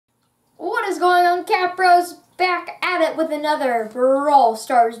going on? Capro's back at it with another Brawl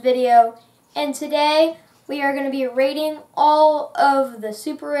Stars video. And today we are going to be rating all of the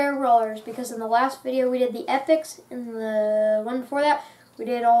super rare brawlers, because in the last video we did the epics, and the one before that we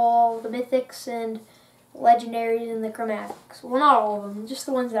did all the mythics and legendaries and the chromatics. Well, not all of them, just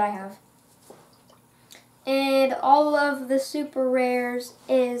the ones that I have. And all of the super rares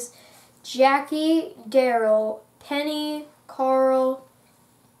is Jackie, Daryl, Penny, Carl,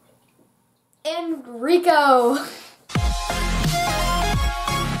 and Rico.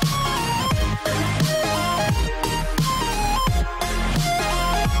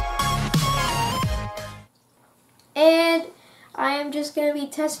 And I am just going to be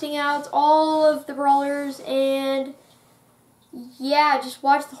testing out all of the brawlers, and yeah, just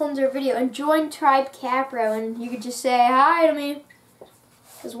watch the whole entire video and join Tribe Capro, and you could just say hi to me,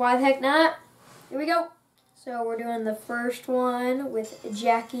 because why the heck not? Here we go. So we're doing the first one with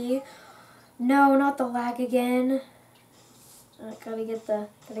Jackie. No, not the lag again. I gotta get the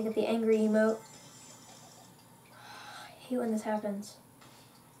angry emote. I hate when this happens.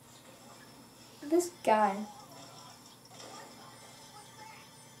 This guy.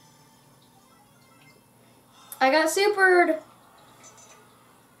 I got supered.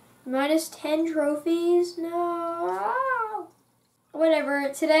 Minus 10 trophies. No.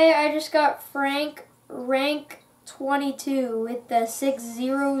 Whatever. Today I just got Frank rank 22 with the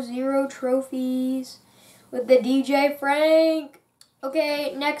 600 trophies with the DJ Frank.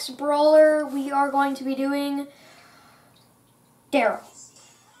 Okay, next brawler we are going to be doing Daryl.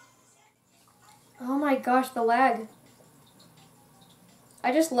 Oh my gosh, the lag.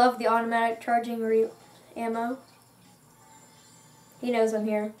 I just love the automatic charging ammo. He knows I'm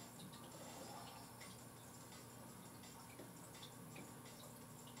here.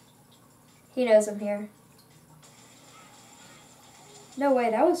 He knows I'm here. No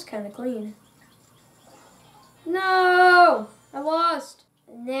way, that was kind of clean. No! I lost.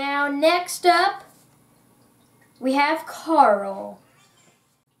 Now, next up, we have Carl.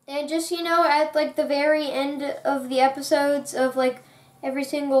 And just, you know, at like the very end of the episodes of like every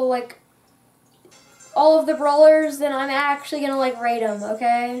single, like, all of the brawlers, then I'm actually gonna like rate them,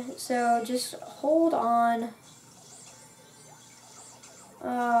 okay? So just hold on.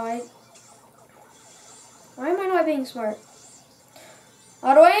 Why am I not being smart?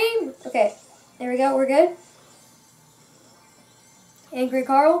 Auto aim! Okay, there we go, we're good. Angry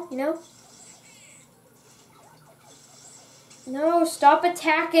Carl, you know? No, stop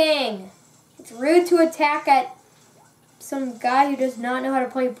attacking! It's rude to attack at some guy who does not know how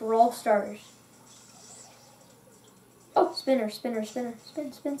to play Brawl Stars. Oh, spinner, spinner, spinner.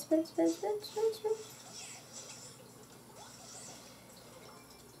 Spin, spin, spin, spin, spin, spin, spin.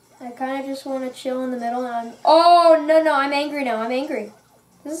 I kind of just want to chill in the middle, and I'm... Oh, no, no, I'm angry now. I'm angry.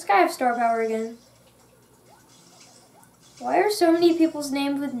 Does this guy have star power again? Why are so many people's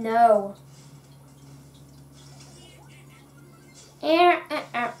names with no? I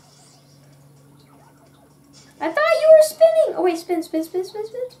thought you were spinning. Oh, wait, spin, spin, spin, spin,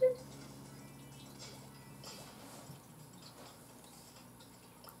 spin, spin.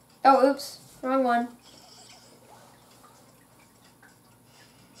 Oh, oops. Wrong one.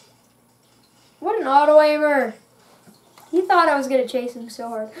 What an auto-aimer. He thought I was going to chase him so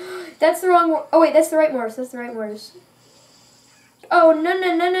hard. That's the wrong... Oh, wait, that's the right Mortis. That's the right Mortis. Oh, no,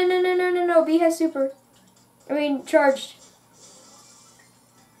 no, no, no, no, no, no, no, no. B has super. I mean, charged.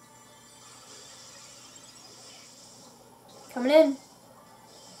 Coming in.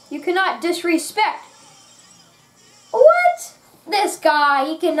 You cannot disrespect. What? This guy,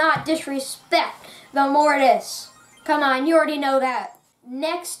 he cannot disrespect the Mortis. Come on, you already know that.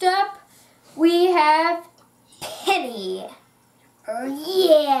 Next up, we have Penny.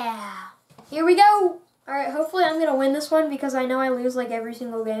 Yeah. Here we go. Alright, hopefully I'm going to win this one, because I know I lose like every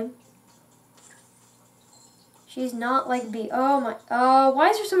single game. She's not like B. Oh my. Why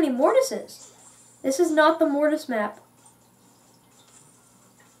is there so many Mortises? This is not the Mortis map.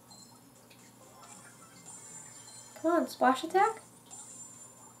 Come on, splash attack.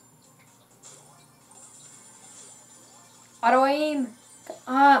 Auto aim.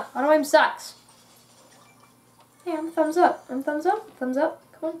 Auto aim sucks. Hey, I'm thumbs up. I'm thumbs up. Thumbs up.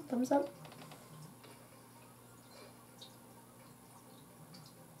 Come on, thumbs up.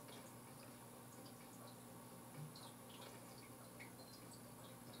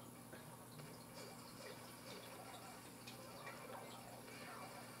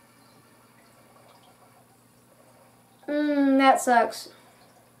 That sucks.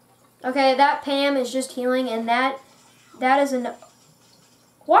 Okay, that Pam is just healing, and that is an...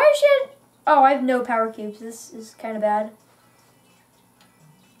 Why is she... Oh, I have no power cubes. This is kind of bad.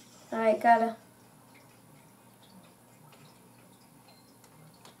 Alright, gotta.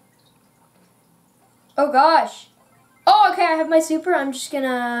 Oh gosh. Oh, okay, I have my super. I'm just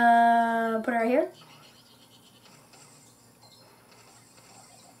gonna put it right here.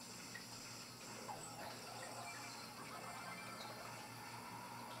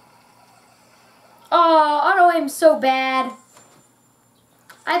 Oh, auto aim's so bad.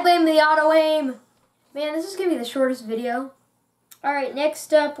 I blame the auto aim. Man, this is gonna be the shortest video. Alright,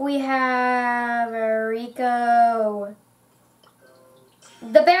 next up we have Rico.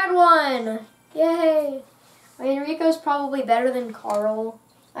 The bad one! Yay! I mean, Rico's probably better than Carl.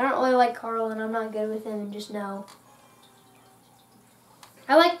 I don't really like Carl and I'm not good with him, just know.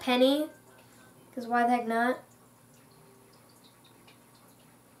 I like Penny, because why the heck not?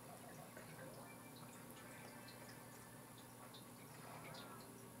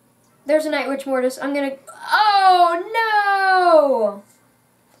 There's a Night Witch Mortis. I'm gonna... Oh,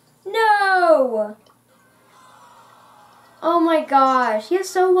 no! No! Oh my gosh. He has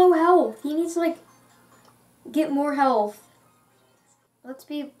so low health. He needs to, like, get more health. Let's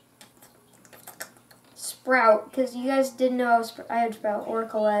be Sprout, because you guys didn't know I had Sprout or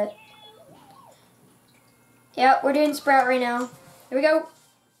Colette. Yep, we're doing Sprout right now. Here we go.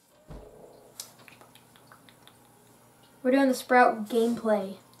 We're doing the Sprout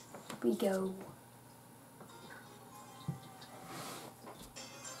gameplay. We go.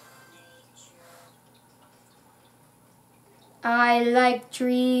 I like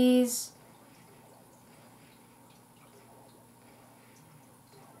trees.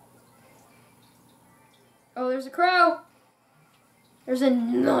 Oh, there's a crow. There's a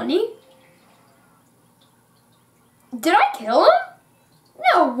nani. Did I kill him?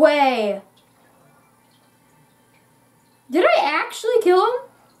 No way. Did I actually kill him?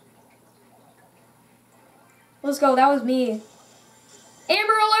 Let's go, that was me.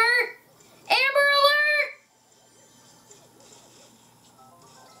 Amber alert! Amber alert!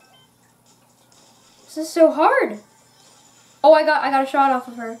 This is so hard. Oh, I got a shot off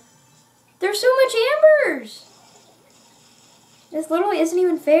of her. There's so much ambers! This literally isn't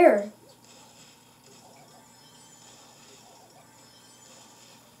even fair.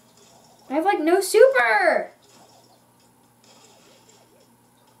 I have like no super!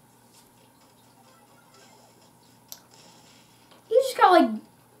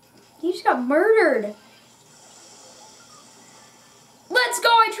 He just got murdered. Let's go,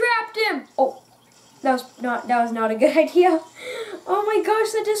 I trapped him! Oh, that was not a good idea. Oh my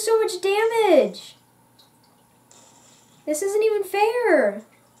gosh, that does so much damage. This isn't even fair.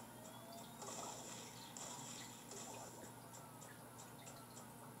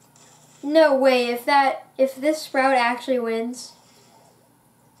 No way, if this Sprout actually wins.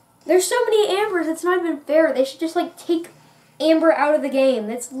 There's so many ambers, it's not even fair. They should just like take Amber out of the game.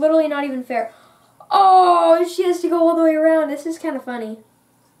 That's literally not even fair. Oh, she has to go all the way around. This is kind of funny.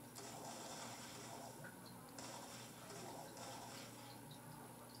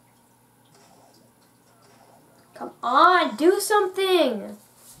 Come on, do something.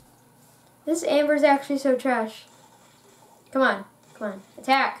 This Amber's actually so trash. Come on,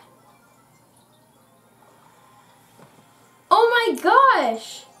 attack. Oh my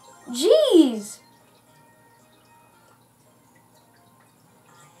gosh. Jeez.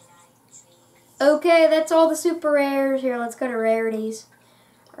 Okay, that's all the super rares. Here, let's go to rarities.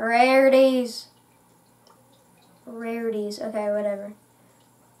 Rarities. Okay, whatever.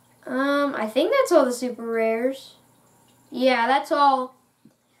 I think that's all the super rares. Yeah, that's all.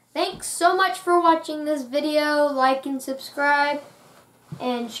 Thanks so much for watching this video. Like and subscribe.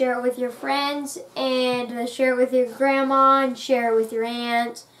 And share it with your friends. And share it with your grandma. And share it with your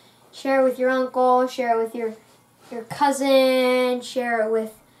aunt. Share it with your uncle. Share it with your cousin. Share it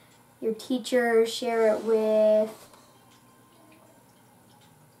with your teacher, share it with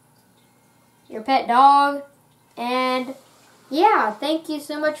your pet dog, and yeah, thank you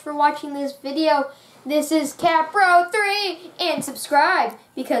so much for watching this video. This is Capro3, and subscribe,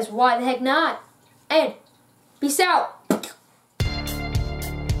 because why the heck not? And peace out.